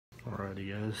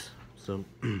Alrighty guys, so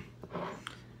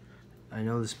I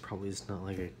know this probably is not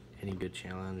like any good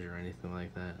challenge or anything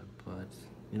like that, but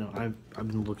you know, I've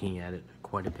been looking at it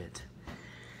quite a bit,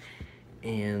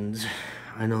 and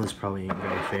I know this probably ain't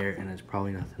very fair and it's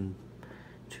probably nothing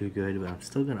too good, but I'm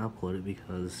still gonna upload it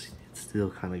because it's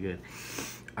still kind of good.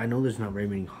 I know there's not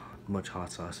very much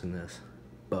hot sauce in this,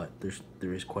 but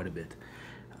there is quite a bit,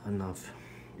 enough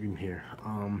in here.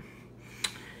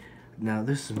 Now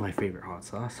this is my favorite hot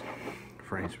sauce,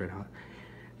 Frank's Red Hot.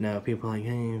 Now people are like,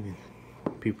 hey,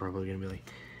 people are probably gonna be like,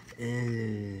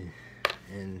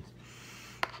 and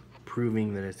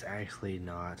proving that it's actually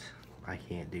not. I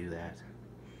can't do that.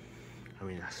 I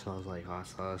mean, it smells like hot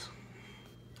sauce.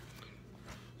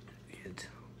 It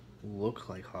looks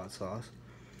like hot sauce.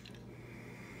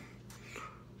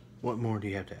 What more do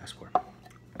you have to ask for?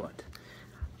 But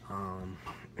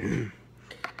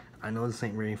I know this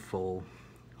ain't very full,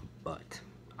 but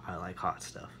I like hot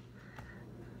stuff,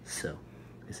 so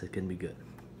this is gonna be good.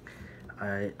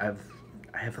 I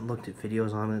haven't looked at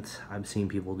videos on it. I've seen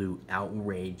people do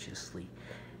outrageously.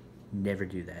 Never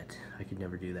do that. I could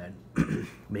never do that.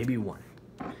 Maybe one,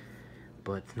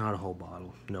 but not a whole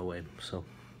bottle. No way. So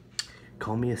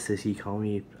call me a sissy, call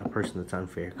me a person that's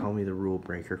unfair, call me the rule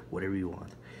breaker, whatever you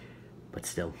want, but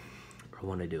still I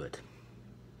want to do it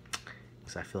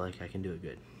because I feel like I can do it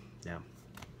good. Now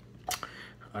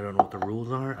I don't know what the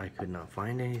rules are. I could not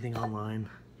find anything online.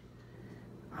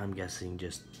 I'm guessing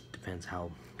just depends how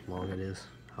long it is.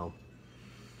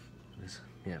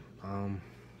 Yeah.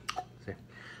 So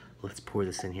let's pour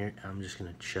this in here. I'm just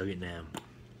gonna chug it down,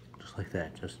 just like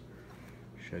that. Just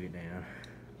chug it down.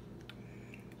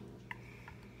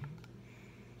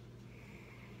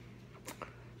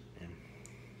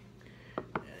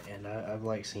 And I've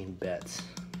like seen bets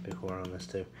before on this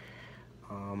too.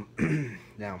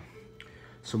 Now,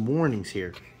 some warnings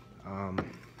here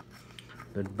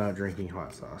about drinking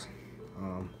hot sauce.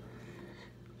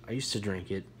 I used to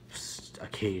drink it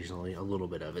occasionally, a little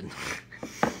bit of it.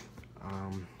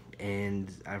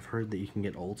 And I've heard that you can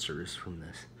get ulcers from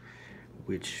this,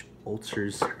 which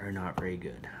ulcers are not very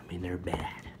good. I mean, they're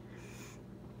bad.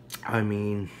 I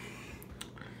mean,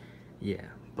 yeah,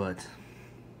 but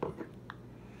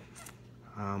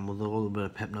with a little bit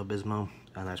of Pepto-Bismol,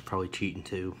 and that's probably cheating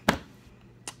too,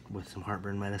 with some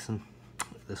heartburn medicine,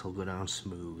 this will go down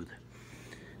smooth.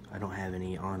 I don't have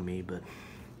any on me, but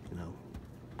you know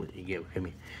what you get with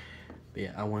me. But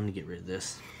yeah, I wanted to get rid of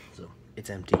this, so it's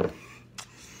empty,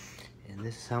 and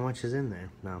this is how much is in there.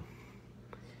 Now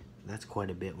that's quite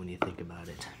a bit when you think about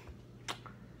it.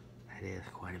 That is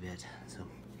quite a bit. So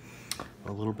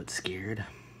I'm a little bit scared,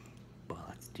 but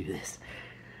let's do this.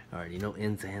 Alright, you know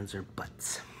ins, ands, or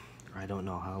buts. I don't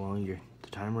know how long the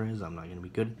timer is. I'm not going to be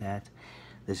good at that.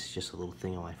 This is just a little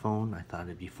thing on my phone. I thought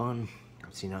it'd be fun.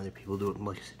 I've seen other people do it.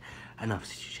 Like I said, enough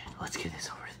chit chat. Let's get this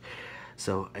over with.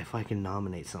 So, if I can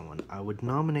nominate someone, I would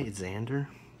nominate Xander,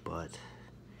 but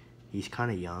he's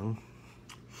kind of young.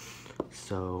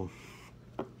 So,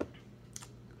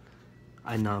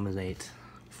 I nominate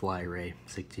Fly Ray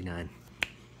 69.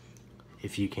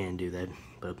 If you can do that,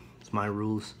 but it's my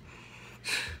rules.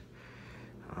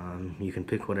 You can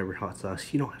pick whatever hot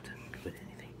sauce. You don't have to put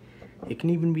anything. It can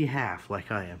even be half,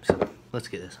 like I am. So let's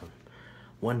get this one.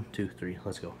 1, 2, 3.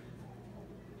 Let's go.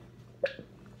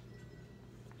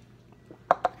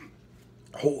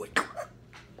 Holy crap!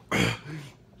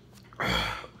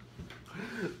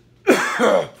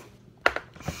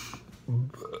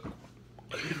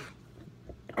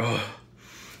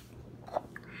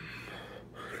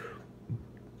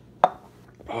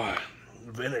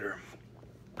 Vinegar.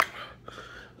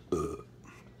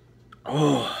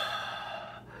 Oh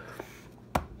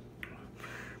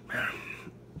man,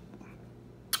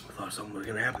 I thought something was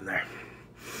gonna happen there,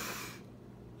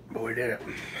 but we did it.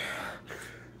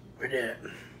 We did it.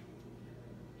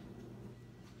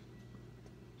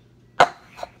 I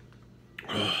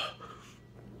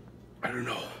don't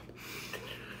know,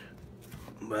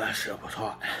 but that stuff was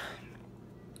hot.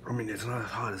 I mean, it's not as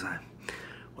hot as I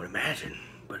would imagine,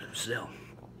 but still.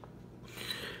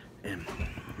 And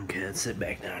okay, let's sit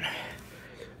back down.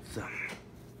 So,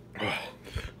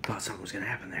 thought something was gonna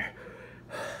happen there.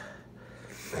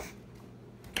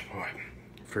 Boy,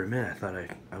 for a minute I thought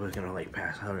I was gonna like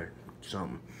pass out or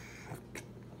something.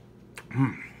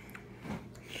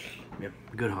 Yep,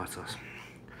 good hot sauce.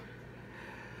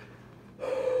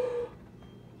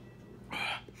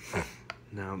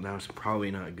 Now that was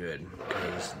probably not good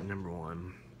because number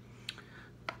one,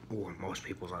 or most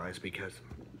people's eyes, because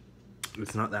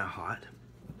it's not that hot.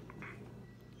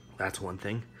 That's one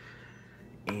thing.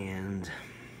 And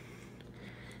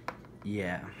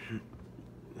yeah,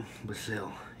 but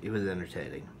still, it was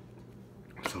entertaining.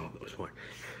 So it was fun.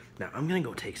 Now I'm gonna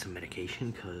go take some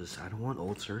medication because I don't want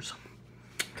ulcers.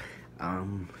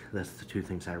 That's the two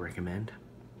things I recommend.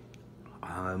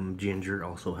 Ginger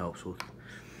also helps with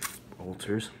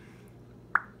ulcers.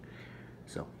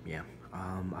 So yeah,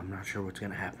 I'm not sure what's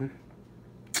gonna happen.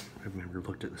 I've never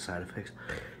looked at the side effects.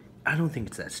 I don't think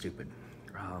it's that stupid.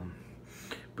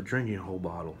 But drinking a whole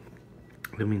bottle,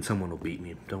 I mean, someone will beat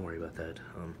me. Don't worry about that.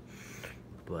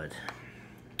 But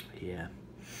yeah,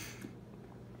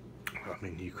 I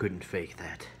mean, you couldn't fake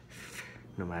that,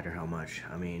 no matter how much.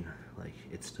 I mean, like,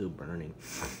 it's still burning.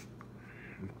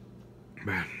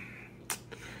 I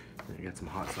got some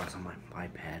hot sauce on my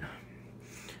iPad.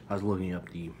 I was looking up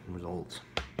the results,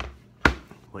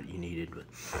 what you needed, but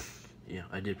yeah,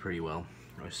 I did pretty well.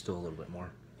 I was still a little bit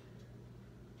more.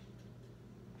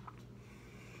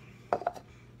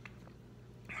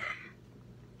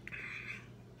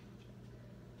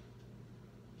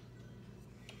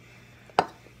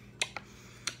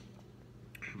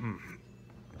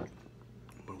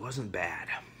 But it wasn't bad.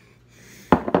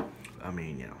 I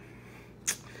mean,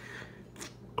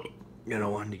 I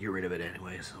wanted to get rid of it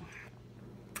anyway, so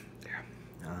yeah.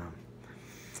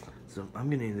 So I'm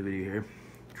gonna end the video here.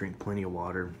 Drink plenty of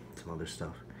water, some other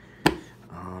stuff.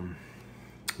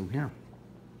 Yeah.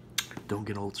 Don't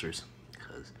get ulcers,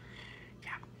 cause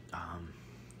yeah.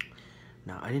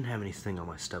 Now I didn't have anything on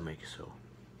my stomach, so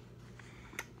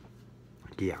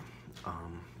yeah.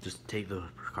 Just take the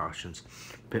precautions.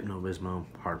 Pepto-Bismol,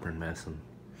 heartburn medicine,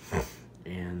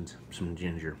 and some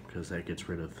ginger, because that gets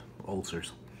rid of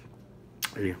ulcers.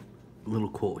 Yeah, little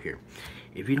quote here: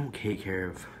 if you don't take care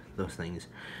of those things,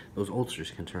 those ulcers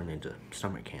can turn into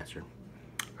stomach cancer,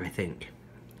 I think.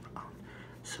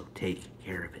 So take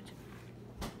care of it.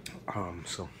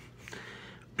 So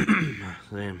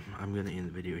then I'm gonna end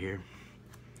the video here.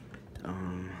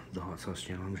 The hot sauce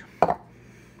challenge.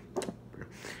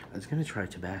 I was gonna try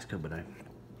Tabasco, but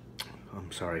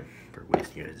I'm sorry for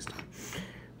wasting your guys' time.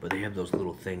 But they have those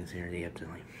little things here, and you have to,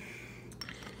 like,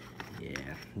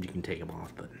 yeah, you can take them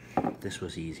off, but this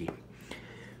was easy.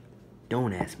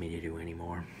 Don't ask me to do any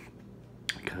more,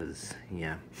 because,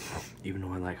 yeah, even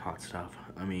though I like hot stuff,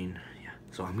 I mean, yeah.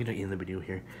 So I'm gonna end the video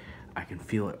here. I can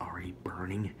feel it already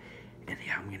burning, and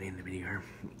yeah, I'm gonna end the video here.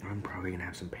 I'm probably gonna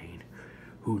have some pain.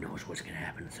 Who knows what's gonna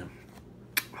happen, so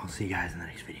I'll see you guys in the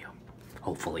next video.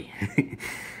 Hopefully.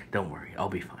 Don't worry, I'll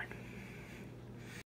be fine.